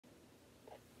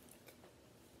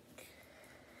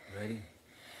Ready?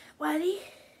 Ready?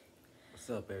 What's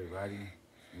up, everybody?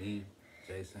 Me,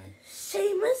 Jason,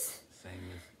 Sheamus.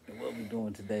 Seamus. And what we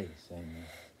doing today, Seamus?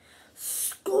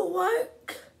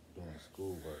 Schoolwork. Doing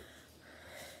schoolwork.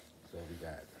 So we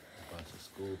got a bunch of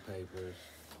school papers.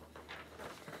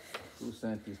 Who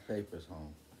sent these papers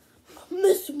home?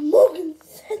 Miss Morgan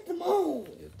sent them home.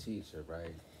 Your teacher,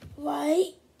 right?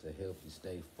 Right? To help you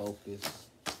stay focused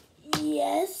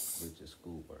Yes. with your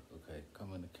schoolwork. Okay,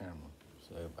 come in the camera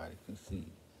so everybody can see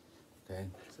you. Okay,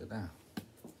 sit down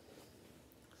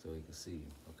so we can see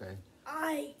you. Okay. All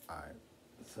right.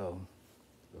 So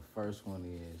the first one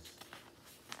is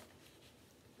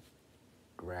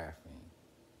graphing.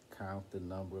 Count the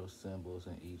number of symbols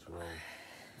in each row.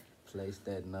 Place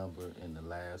that number in the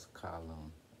last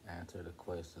column. Answer the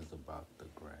questions about the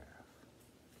graph.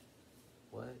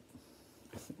 What?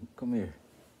 Come here.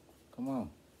 Come on.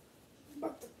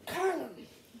 About the column.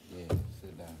 Yeah,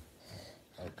 sit down.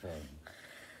 Okay.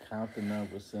 Count the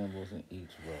number of symbols in each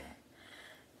row.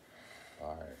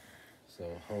 All right. So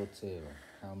hotel.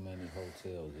 How many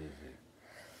hotels is it?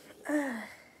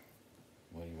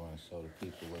 Well, you want to show the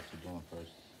people what you're doing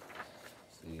first?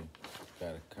 See, you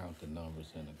got to count the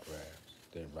numbers in the graphs.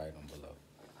 Then write them below.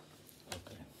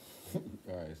 Okay.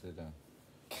 All right, sit down.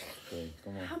 Okay,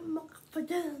 come on. How much for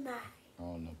dinner tonight? I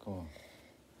don't know. Come on.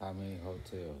 How many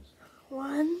hotels?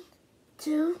 1,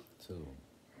 2. 2.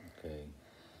 Okay.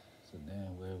 So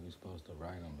then where are we supposed to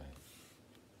write them at?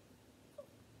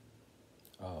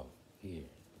 Oh, here.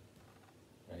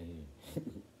 Right here.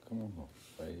 Come on.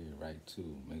 Right here. Write 2.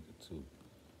 Make it 2.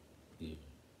 Here.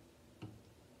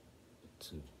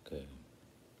 2. Okay.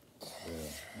 Well,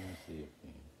 let me see it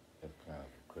again. That's kind of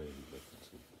crazy looking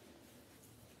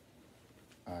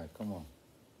 2. All right, come on.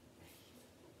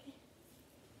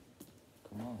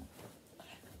 Come on.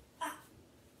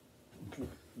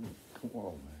 Come on,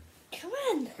 man. Come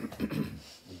on.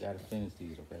 We gotta finish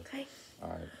these, okay? Okay. All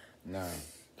right. Now,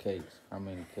 cakes. How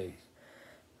many cakes?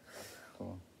 Come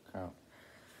on, count.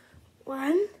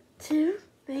 1, 2,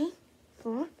 3,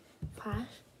 4, 5,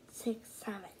 6,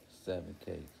 7. 7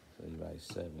 cakes. So you write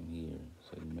 7 here.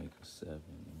 So you make a 7. Let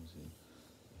me see.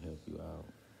 Help you out.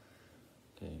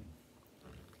 Okay.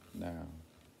 Now,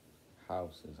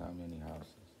 houses. How many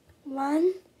houses?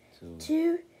 1, 2.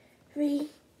 2, 3,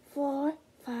 4,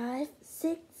 5,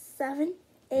 6, 7,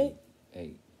 8.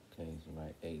 8. Okay, so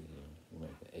write 8 here. You make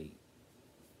an 8.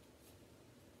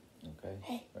 Okay?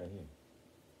 Hey. Right here.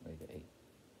 Make an 8.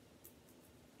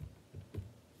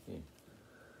 Here.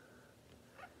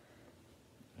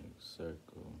 Make a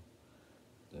circle.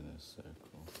 Then a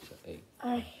circle. So 8.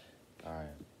 All right. All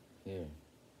right. Here.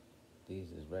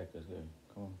 These is records here.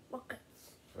 Come on. Okay.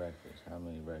 Records. How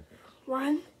many records?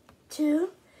 1, 2,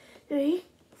 3,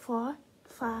 4,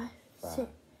 5, 5. 6.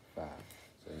 5.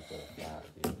 So you put a 5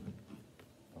 here.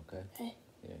 Okay? Hey.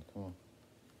 Yeah, come on.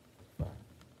 5.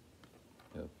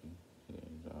 Help you. Here,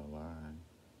 draw a line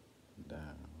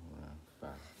down around 5.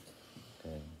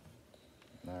 Okay.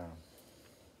 Now,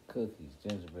 cookies,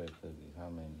 gingerbread cookies. How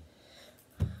many?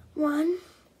 1,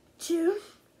 2,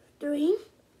 3,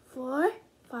 4,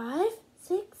 5,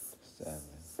 6, 7.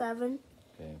 7.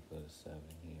 Okay, put a 7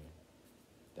 here.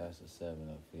 That's a 7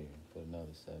 up here. Put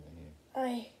another 7 here. All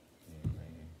right. Yeah,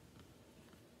 right here.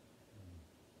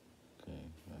 Okay,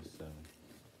 that's 7.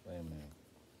 Wait a minute.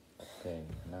 Okay,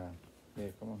 now,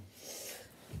 here, come on.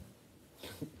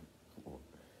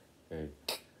 Okay.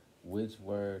 Which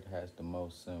word has the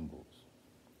most symbols?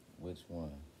 Which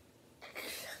one?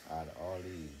 Out of all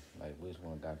these, like which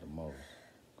one got the most?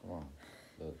 Come on,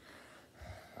 look.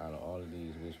 Out of all of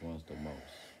these, which one's the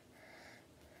most?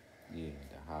 Yeah,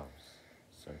 the house,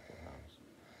 circle house.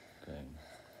 Okay.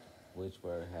 Which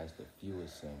word has the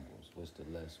fewest symbols? What's the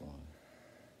less one?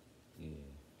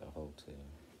 Yeah, the hotel.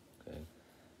 Okay.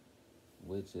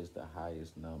 Which is the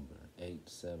highest number? 8,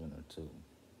 7, or 2?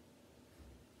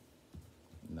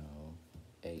 No.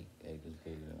 8. 8 is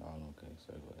bigger than all. Okay,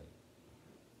 circle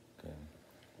 8. Okay.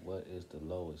 What is the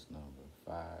lowest number?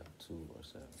 5, 2, or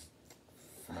 7?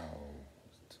 No,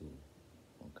 it's 2.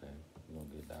 Okay, you're going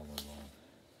to get that one wrong.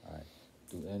 All right.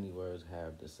 Do any words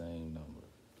have the same number?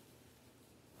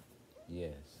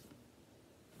 Yes.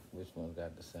 Which one's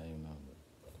got the same number?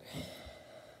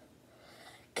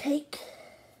 Cake.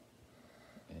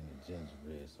 And the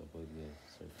gingerbread, so put yes,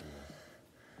 circle yes.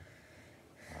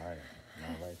 All right,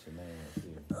 now write your name up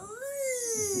here.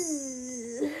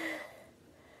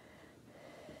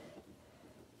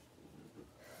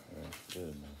 That's good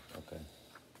enough. Okay.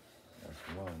 That's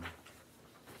 1.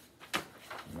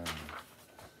 Now,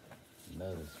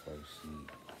 another first sheet.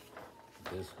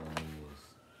 This one is,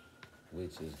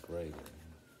 which is greater?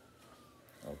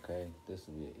 Okay, this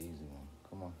will be an easy one.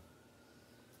 Come on.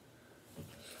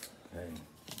 Okay,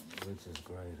 which is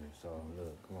greater? So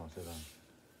look, come on, sit down.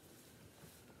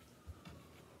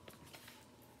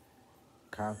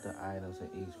 Count the items in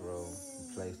each row.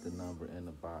 Place the number in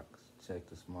the box. Check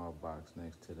the small box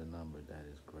next to the number that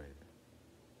is greater.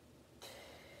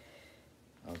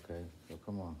 Okay, so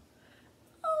come on.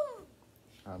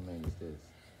 How many is this?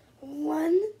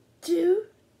 1, 2,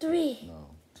 3. No,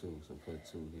 2. So put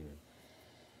 2 here.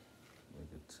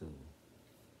 Make it 2.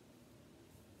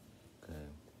 Okay.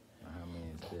 Now how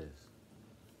many is this?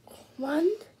 1,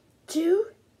 2,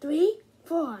 3,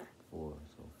 4. 4.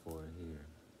 So 4 here.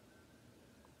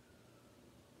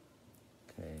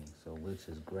 Okay. So which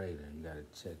is greater? You got to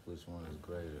check which one is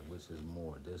greater. Which is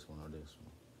more, this one or this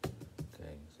one?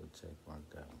 Okay. So check mark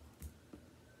that one.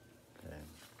 Okay.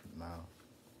 Now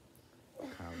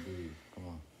count these. Come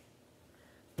on.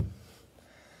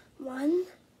 1,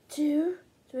 2,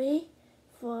 3,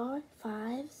 4,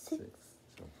 5, 6.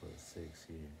 So put 6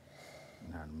 here.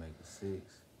 And how to make a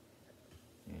 6?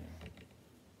 Yeah.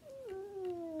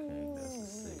 Okay, that's a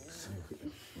 6.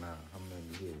 Now, how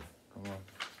many here? Come on.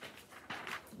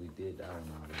 We did that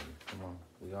one already. Come on.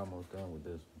 We almost done with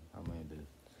this one. How many this?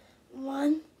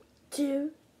 1,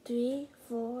 2, 3,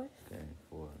 4. Okay,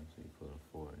 4. So you put a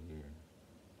 4 here.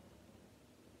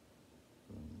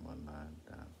 1 line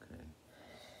down. Okay.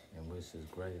 And which is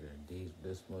greater?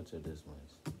 This much or this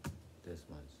much? This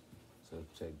much. So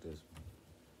check this one.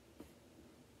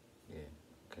 Yeah.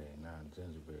 Okay, now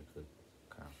gingerbread cookies.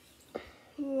 Count.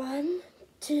 1,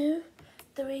 2,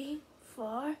 3,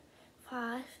 4,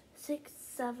 5, 6,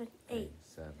 7, 8.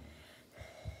 7.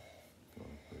 So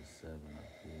put 7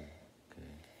 up here.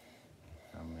 Okay.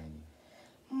 How many?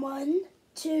 1,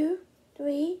 2,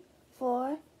 3,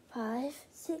 4, 5,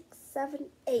 6, 7,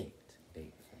 8.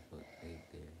 8. So put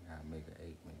 8 there. Now make an 8.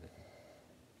 Make an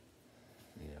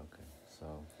 8. Yeah, okay. So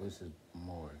which is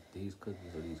more? These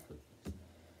cookies or these cookies?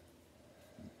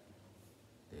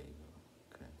 There you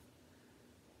go. Okay.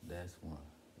 That's 1.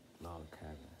 Log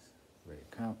cabins. Ready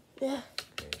to count? Yeah.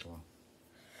 Okay, come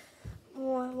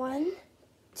on. 1,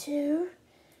 2,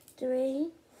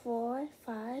 3, 4,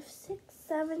 5, 6,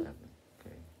 7. 7.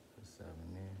 Okay. Put 7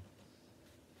 there.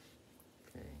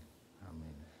 Okay. How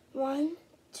many? 1,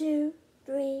 2,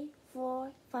 3,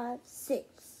 4, 5,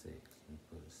 6. 6. You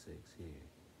put a 6 here.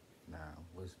 Now,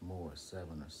 what's more,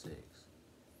 7 or 6?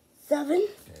 7.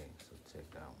 Okay, so check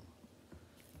that one.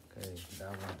 Okay, that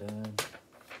one done.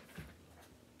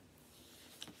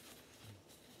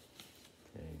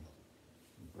 Okay,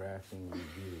 graphing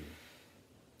review.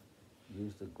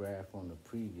 Use the graph on the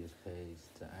previous page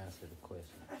to answer the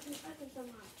question. I can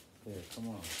somehow. Here, come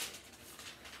on.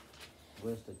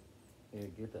 Here,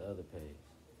 get the other page.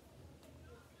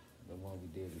 The one we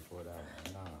did before that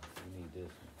one. Nah, you need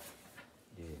this one.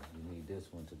 Yeah, you need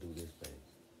this one to do this page.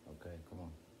 Okay, come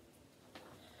on.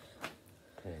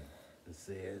 Okay, it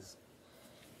says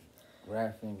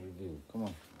graphing review. Come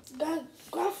on.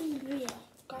 Graphing video.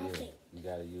 Graphing. Yeah, you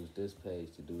gotta use this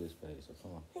page to do this page. So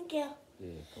come on. Thank you.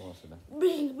 Yeah, come on, sit down.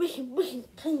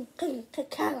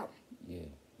 Cut Yeah,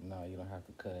 no, you don't have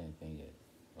to cut anything yet.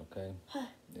 Okay? Huh.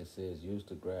 It says use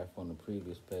the graph on the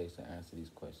previous page to answer these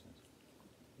questions.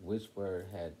 Which word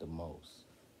had the most?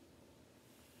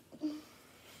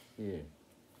 Here.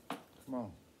 Come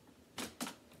on.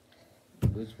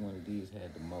 Which one of these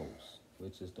had the most?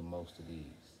 Which is the most of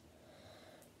these?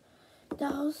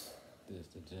 Those. This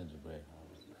the gingerbread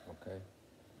house. Okay?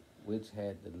 Which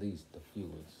had the least, the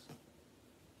fewest?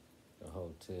 The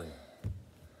hotel.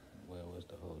 Where was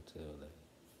the hotel at?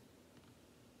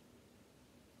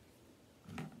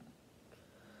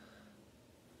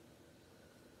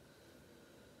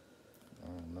 I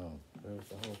don't know. Where's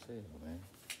the hotel, man?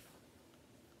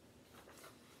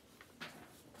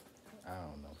 I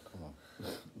don't know. Come on.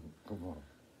 Come on.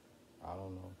 I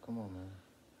don't know. Come on, man.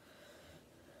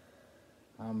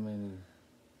 How many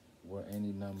were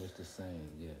any numbers the same?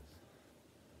 Yes.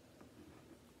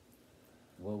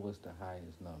 What was the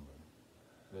highest number?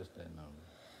 What's that number?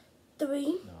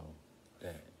 3, No.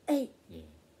 That. 8. Yeah.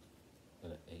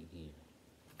 Put an 8 here.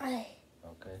 I.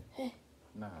 Okay?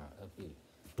 Nah, up here.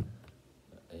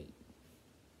 An 8.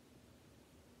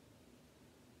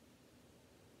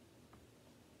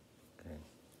 Okay.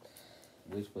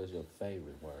 Which was your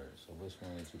favorite word? So which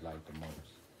one did you like the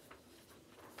most?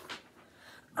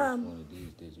 Which one of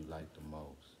these did you like the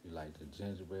most? You like the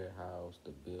gingerbread house,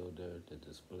 the builder, the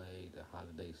display, the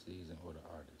holiday season, or the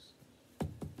artist?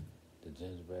 The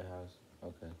gingerbread house?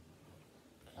 Okay.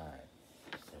 Alright.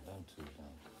 So them 2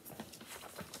 done.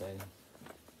 Okay.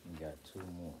 You got 2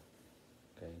 more.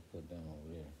 Okay, put them over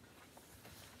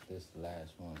there. This the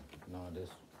last one. No, this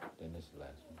is the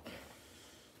last one.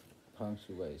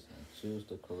 Punctuation. Choose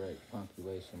the correct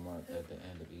punctuation mark at the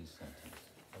end of each sentence.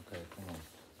 Okay, come on.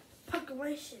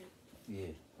 Punctuation. Yeah,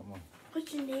 come on.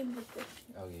 What's your name with it?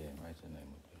 Oh yeah, write your name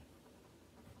up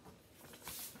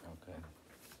there. Okay.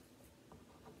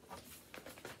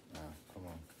 Now, come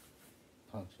on.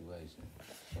 Punctuation.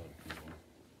 Show the people.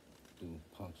 Do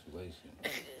punctuation.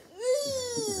 Okay,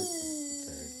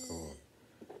 cool.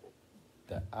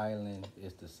 The island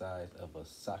is the size of a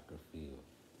soccer field.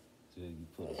 So you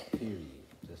put a period.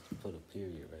 Just to put a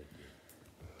period right there.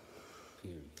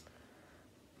 Period.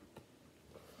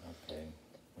 Okay.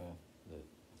 Well, look.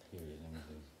 Period. Let me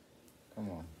see. Come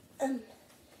on.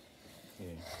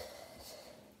 Here.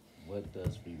 What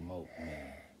does remote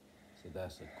mean? So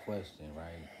that's a question,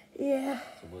 right? Yeah.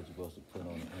 So what you supposed to put on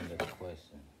the end of the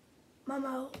question?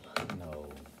 Mama. No.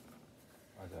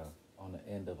 I got on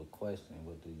the end of a question.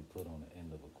 What do you put on the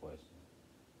end of a question?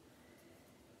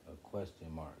 A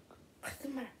question mark.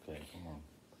 Question mark. Okay, come on.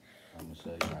 I'm gonna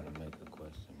show you how to make a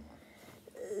question mark.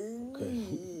 Okay.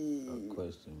 A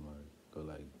question mark. Go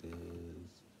like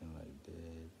this and like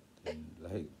that and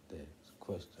like that. It's a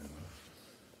question mark.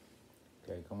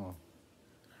 Okay, come on.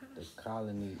 The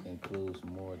colony includes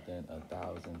more than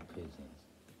 1,000 pigeons.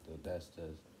 So that's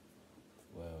just,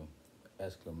 well,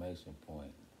 exclamation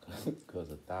point. Because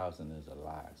 1,000 is a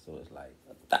lie. So it's like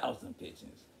 1,000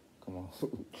 pigeons. Come on.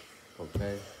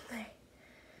 Okay?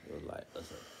 It's like,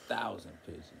 it's 1,000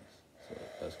 pigeons.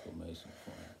 So exclamation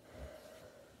point.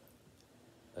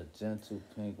 A gentle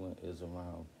penguin is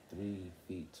around 3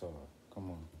 feet tall.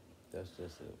 Come on. That's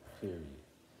just a period.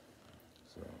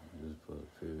 So just put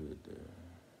a period there.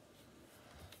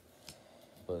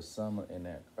 But summer in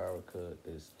Antarctica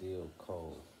is still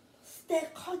cold. Still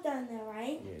cold down there,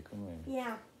 right? Yeah, come in.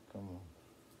 Yeah. Come on.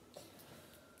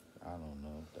 I don't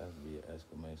know. That would be an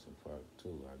exclamation part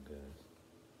too, I guess.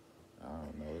 I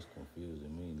don't know. It's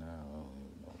confusing me now. I don't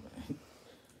even know, man.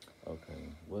 Okay.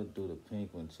 What do the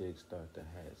penguin chicks start to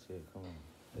hatch? Here, come on.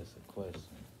 That's a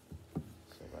question.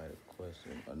 So write a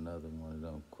question. Another one of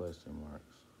them question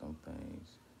marks. Them things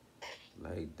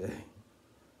like that.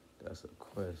 That's a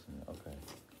question. Okay.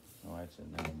 I'll write your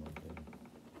name up there.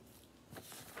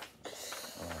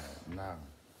 All right. Now,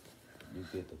 you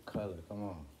get the color. Come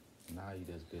on. Now you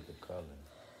just get the color.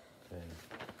 Okay.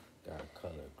 Got a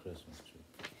color, Christmas tree.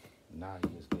 Now you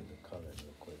just get the color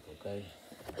real quick, okay?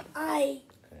 Okay.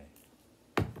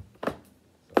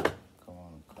 So, come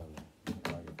on and color.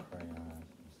 All your crayons.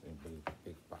 You see a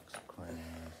big box of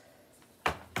crayons.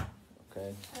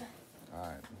 Okay? All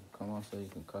right. Come on so you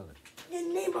can color.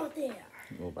 Your name out there.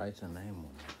 Well, write your name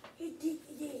on it. You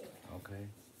did. Okay?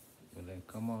 Well, then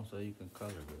come on so you can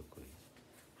color real quick.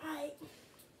 Hi.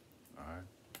 All right?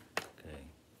 Okay.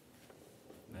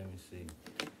 Let me see.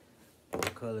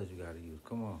 What colors you got to use?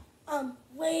 Come on.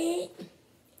 Wait.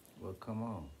 Well, come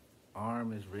on.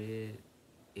 Arm is red.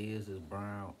 Ears is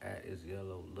brown. At is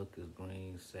yellow. Look is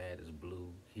green. Sad is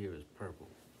blue. Here is purple.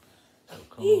 So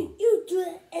come on. You do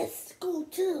it at school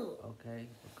too. Okay.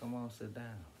 Well, come on, sit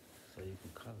down so you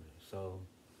can color. So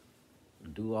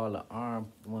do all the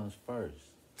arm ones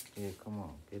first. Here, come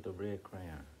on. Get the red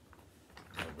crayon.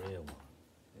 The red one.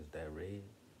 Is that red?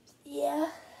 Yeah.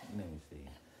 Let me see.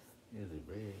 Is it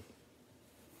red?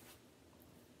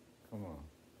 Come on.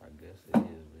 I guess it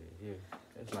is red. Here.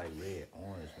 It's like red,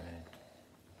 orange, man.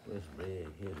 What's red?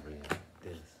 Here's red.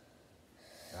 This.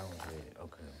 That one's red.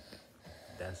 Okay.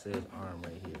 That says arm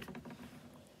right here.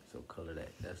 So color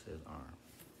that. That says arm.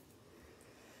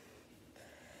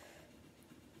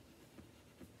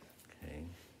 Okay.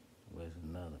 Where's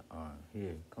another arm?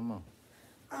 Here. Come on.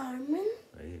 Armin.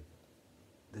 Right here.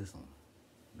 This one.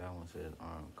 That one says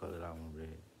arm. Color that one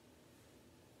red.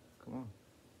 Come on.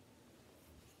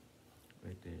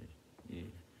 Right there.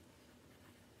 Yeah.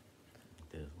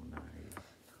 This one down here.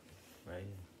 Right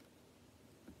here.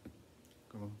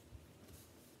 Come on.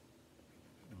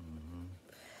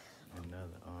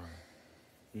 Another arm.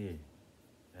 Here.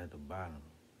 At the bottom.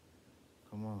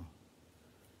 Come on.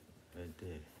 Right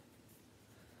there.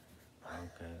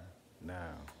 Okay.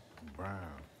 Now,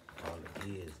 brown. All it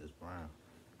is brown.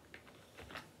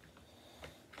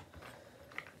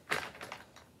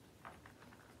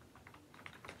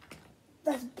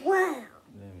 That's brown.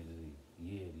 Let me see.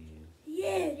 Yeah, it is.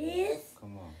 Yeah, it is.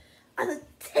 Come on. And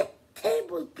the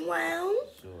table's brown.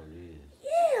 Sure it is.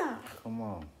 Yeah. Come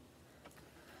on.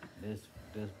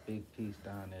 This big piece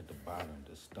down at the bottom,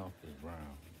 the stump is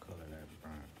brown. Color that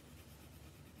brown.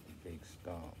 Big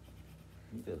stump.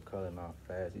 You just coloring off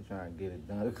fast. You trying to get it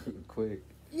done quick.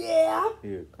 Yeah.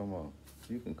 Here, come on.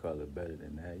 You can color better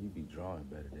than that. You be drawing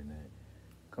better than that.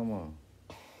 Come on.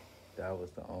 That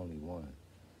was the only one.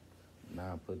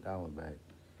 Now put that one back.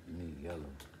 You need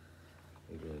yellow.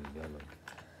 Here goes yellow.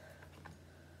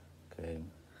 Okay.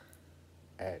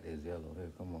 At is yellow.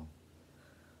 Here, come on.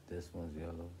 This one's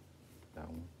yellow. That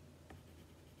one.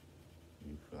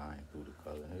 You flying through the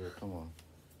color. Here, come on.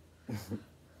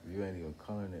 You ain't even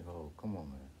coloring it whole. Come on,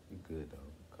 man. You good,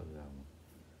 though. Color that one.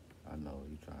 I know.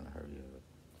 You trying to hurry up.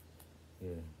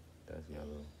 Yeah, that's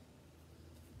yellow.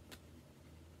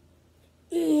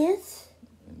 Yes.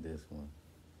 And this one.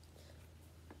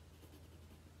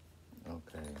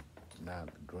 Okay. Now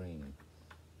the green.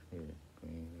 Here.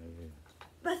 Green right here.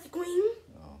 That's green.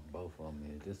 Oh, both of them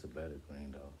is. This a better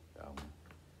green, though. That one.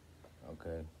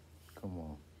 Okay. Come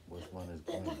on. Which one is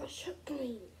green? That's a shirt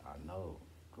green. I know.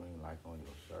 Green like on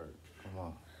your shirt. Come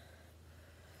on.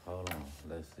 Hold on.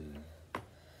 Let's see.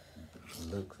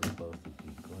 Looks supposed to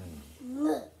be green.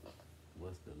 Look.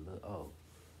 What's the look? Oh.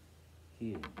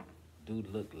 Here. Do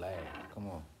look last. Come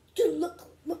on. To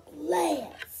look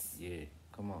last. Yeah.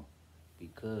 Come on.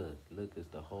 Because look is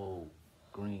the whole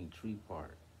green tree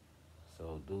part.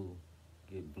 So do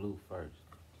get blue first.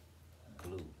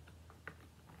 Blue.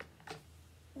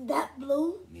 That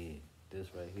blue. Yeah.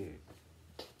 This right here.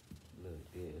 Look,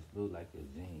 yeah, it's blue like your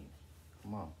jeans.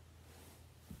 Come on.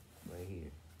 Right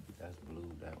here. That's blue.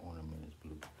 That ornament is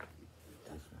blue.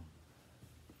 This one.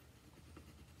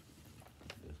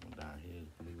 This one down here is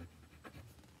blue.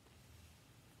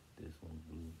 This one's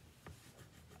blue.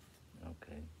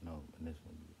 Okay. No, and this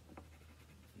one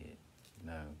blue. Yeah.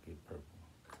 Now get purple.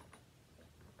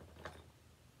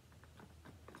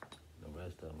 The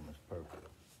rest of them is purple.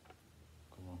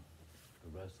 Come on.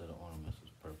 The rest of the ornaments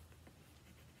is purple.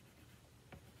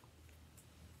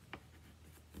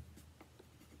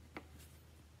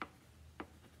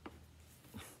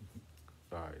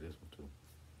 Sorry, this one too.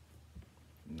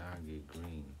 Now get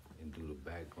green and do the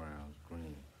backgrounds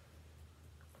green.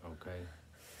 Okay?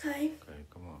 Okay. Okay,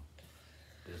 come on.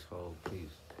 This whole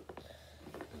piece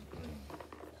is green.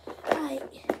 Right.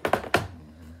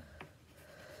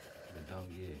 But don't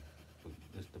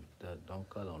don't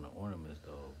cut on the ornaments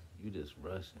though. You just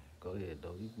rushing. Go ahead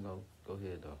though. You can go. Go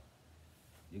ahead though.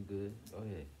 You good? Go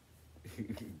ahead.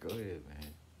 Go ahead,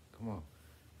 man. Come on.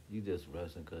 You just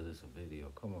rushing because it's a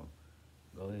video. Come on.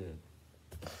 Go ahead.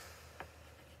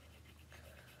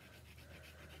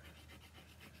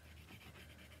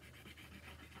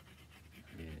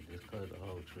 Yeah, just cut the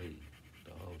whole tree.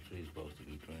 The whole tree's supposed to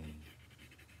be green.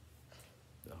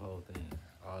 The whole thing.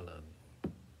 All of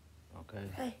it. Okay?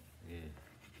 Okay. Yeah.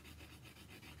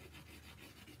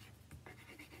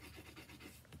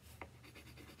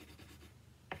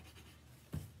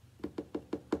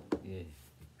 Yeah.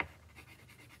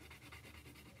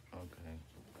 Okay.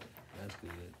 That's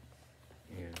good.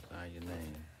 Here, sign your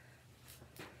name.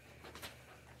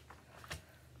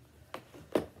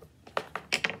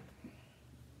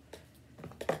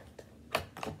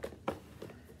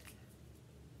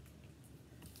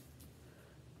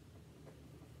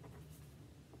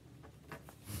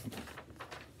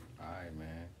 All right,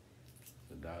 man.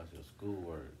 So that was your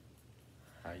schoolwork.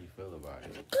 How you feel about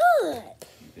it? Good.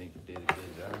 You think you did a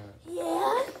good job?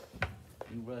 Yeah.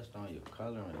 You rushed on your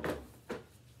coloring though,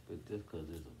 but just because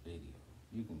it's a video,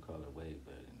 you can color way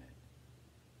better than that.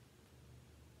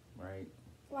 Right?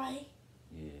 Right.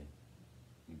 Yeah.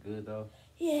 You good though?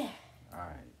 Yeah. All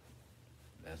right.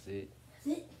 That's it.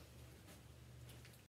 That's it.